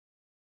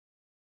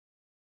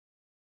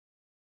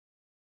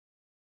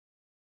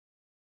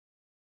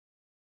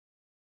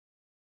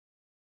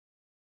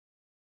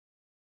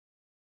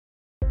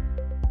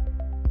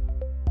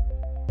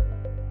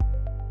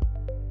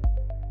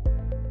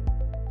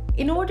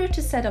In order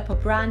to set up a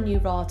brand new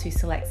RA2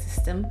 Select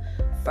system,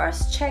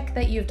 first check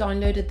that you've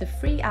downloaded the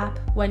free app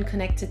when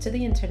connected to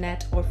the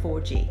internet or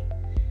 4G.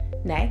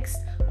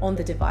 Next, on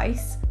the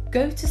device,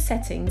 go to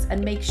Settings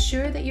and make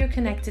sure that you're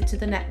connected to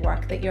the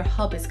network that your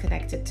hub is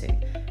connected to,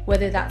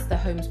 whether that's the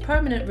home's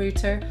permanent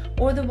router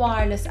or the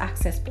wireless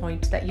access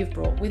point that you've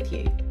brought with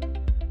you.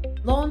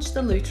 Launch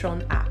the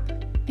Lutron app.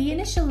 The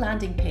initial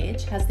landing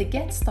page has the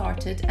Get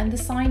Started and the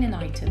Sign-in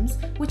items,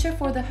 which are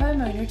for the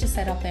homeowner to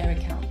set up their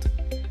account.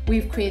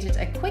 We've created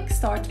a Quick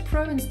Start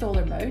Pro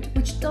Installer mode,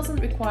 which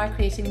doesn't require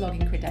creating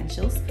login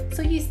credentials,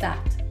 so use that.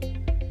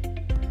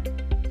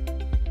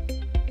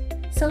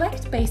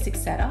 Select Basic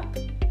Setup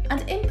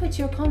and input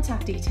your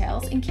contact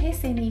details in case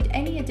they need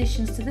any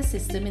additions to the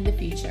system in the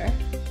future,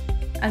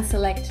 and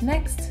select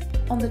Next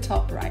on the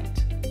top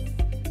right.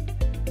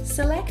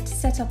 Select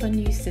Set up a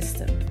new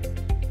system.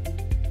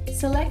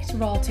 Select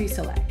RA2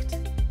 Select.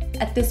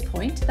 At this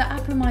point, the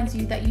app reminds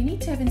you that you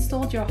need to have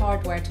installed your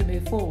hardware to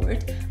move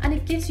forward, and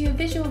it gives you a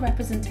visual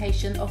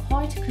representation of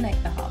how to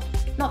connect the hub.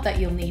 Not that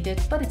you'll need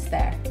it, but it's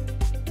there.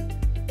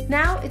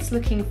 Now it's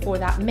looking for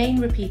that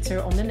main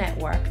repeater on the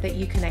network that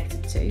you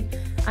connected to,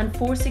 and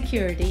for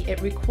security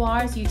it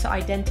requires you to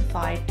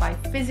identify it by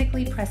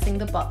physically pressing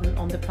the button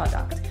on the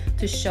product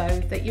to show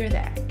that you're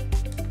there.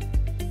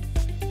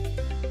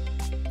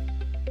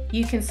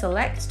 You can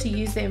select to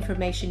use the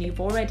information you've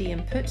already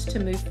input to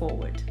move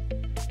forward.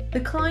 The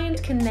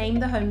client can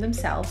name the home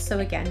themselves, so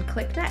again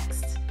click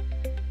Next.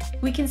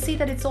 We can see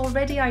that it's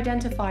already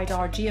identified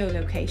our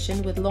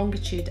geolocation with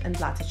longitude and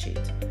latitude.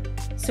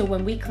 So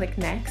when we click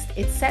Next,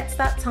 it sets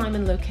that time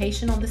and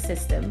location on the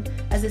system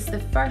as it's the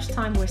first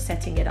time we're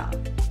setting it up.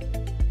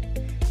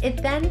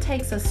 It then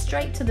takes us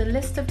straight to the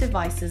list of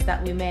devices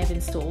that we may have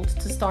installed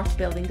to start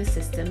building the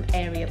system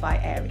area by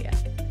area.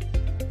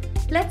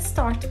 Let's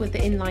start with the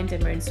inline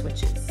dimmer and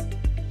switches.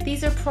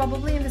 These are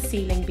probably in the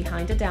ceiling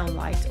behind a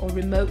downlight or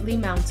remotely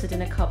mounted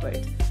in a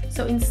cupboard,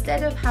 so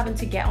instead of having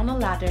to get on a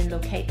ladder and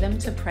locate them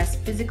to press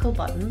physical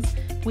buttons,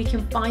 we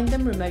can find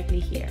them remotely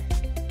here.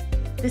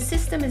 The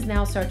system is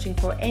now searching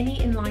for any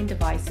inline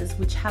devices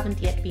which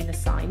haven't yet been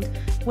assigned,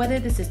 whether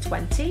this is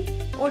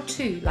 20 or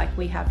 2 like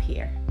we have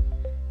here.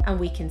 And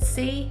we can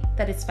see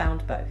that it's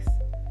found both.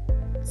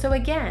 So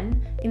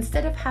again,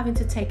 instead of having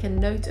to take a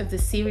note of the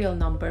serial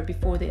number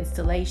before the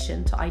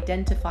installation to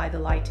identify the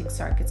lighting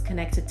circuits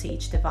connected to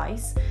each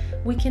device,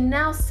 we can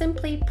now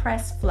simply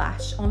press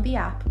Flash on the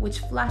app, which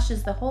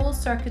flashes the whole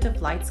circuit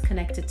of lights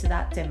connected to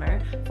that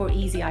dimmer for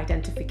easy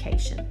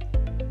identification.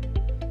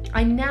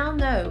 I now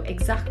know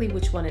exactly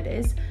which one it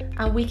is,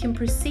 and we can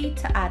proceed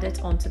to add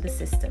it onto the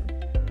system.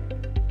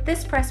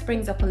 This press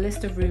brings up a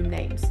list of room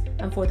names,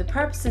 and for the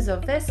purposes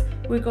of this,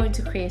 we're going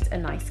to create a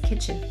nice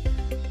kitchen.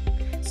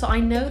 So I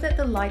know that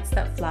the lights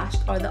that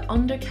flashed are the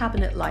under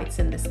cabinet lights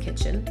in this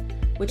kitchen,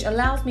 which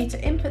allows me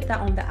to input that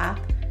on the app,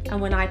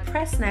 and when I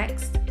press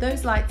Next,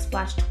 those lights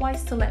flash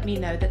twice to let me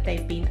know that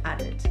they've been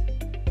added.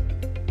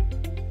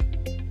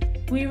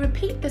 We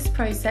repeat this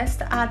process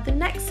to add the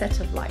next set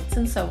of lights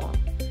and so on.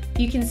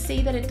 You can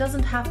see that it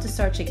doesn't have to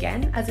search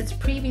again as it's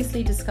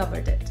previously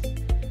discovered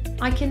it.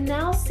 I can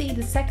now see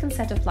the second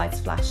set of lights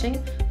flashing,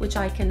 which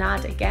I can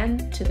add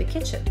again to the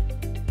kitchen.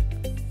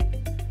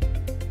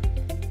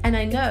 And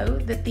I know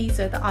that these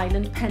are the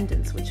island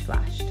pendants which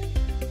flashed.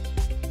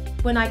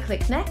 When I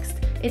click Next,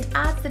 it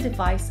adds the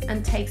device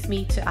and takes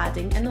me to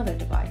adding another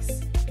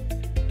device.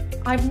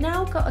 I've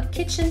now got a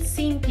kitchen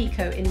scene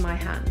Pico in my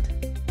hand.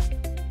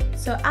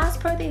 So as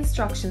per the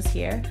instructions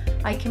here,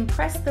 I can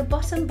press the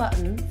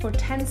button for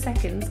 10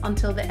 seconds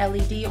until the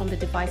LED on the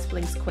device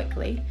blinks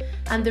quickly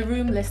and the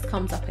room list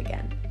comes up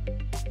again.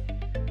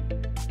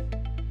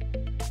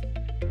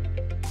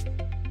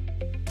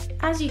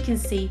 As you can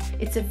see,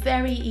 it's a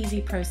very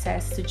easy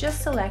process to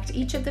just select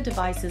each of the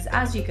devices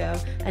as you go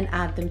and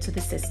add them to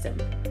the system.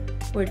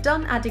 We're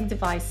done adding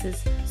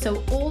devices,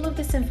 so all of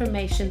this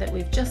information that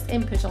we've just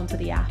input onto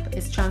the app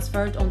is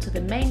transferred onto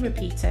the main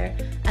repeater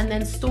and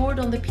then stored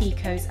on the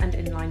Picos and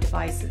inline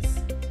devices.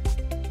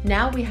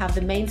 Now we have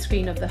the main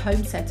screen of the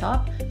home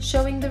setup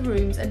showing the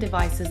rooms and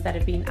devices that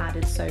have been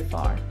added so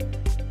far.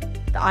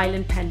 The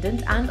island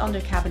pendant and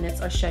under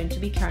cabinets are shown to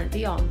be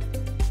currently on.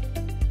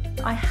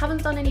 I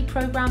haven't done any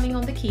programming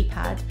on the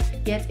keypad,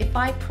 yet if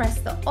I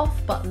press the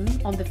off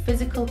button on the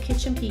physical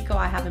kitchen Pico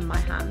I have in my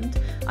hand,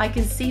 I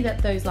can see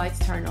that those lights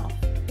turn off.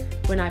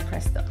 When I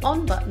press the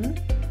on button,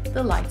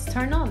 the lights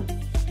turn on.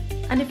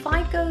 And if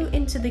I go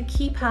into the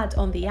keypad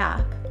on the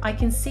app, I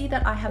can see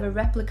that I have a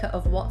replica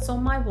of what's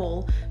on my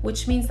wall,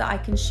 which means that I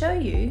can show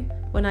you,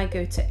 when I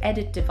go to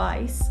Edit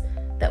Device,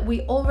 that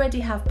we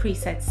already have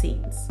preset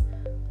scenes.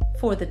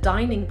 For the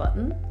dining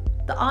button,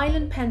 the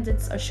island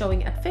pendants are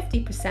showing at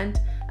 50%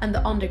 and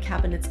the under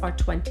cabinets are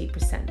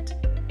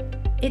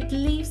 20%. It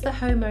leaves the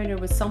homeowner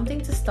with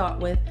something to start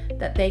with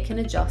that they can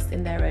adjust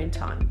in their own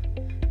time.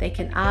 They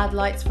can add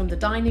lights from the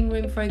dining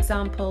room, for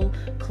example,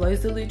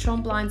 close the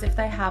Lutron blinds if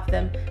they have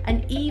them,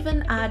 and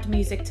even add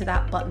music to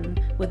that button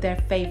with their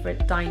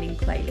favorite dining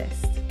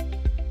playlist.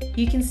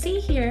 You can see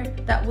here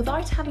that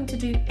without having to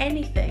do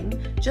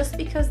anything, just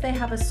because they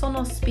have a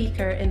Sonos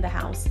speaker in the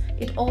house,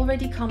 it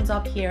already comes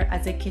up here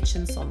as a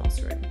kitchen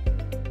Sonos room.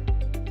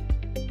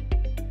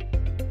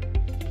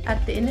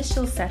 At the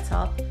initial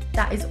setup,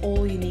 that is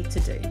all you need to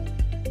do.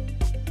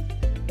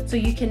 So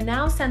you can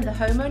now send the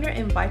homeowner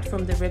invite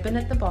from the ribbon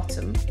at the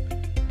bottom,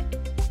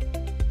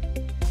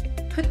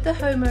 put the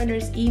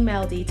homeowner's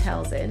email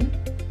details in,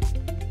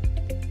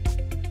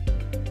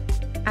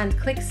 and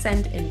click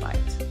Send Invite.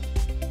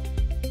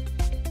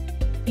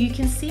 You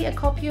can see a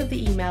copy of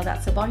the email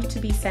that's about to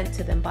be sent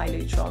to them by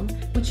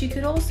Lutron, which you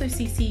could also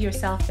CC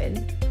yourself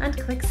in, and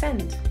click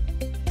Send.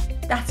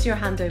 That's your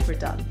handover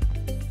done.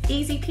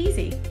 Easy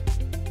peasy.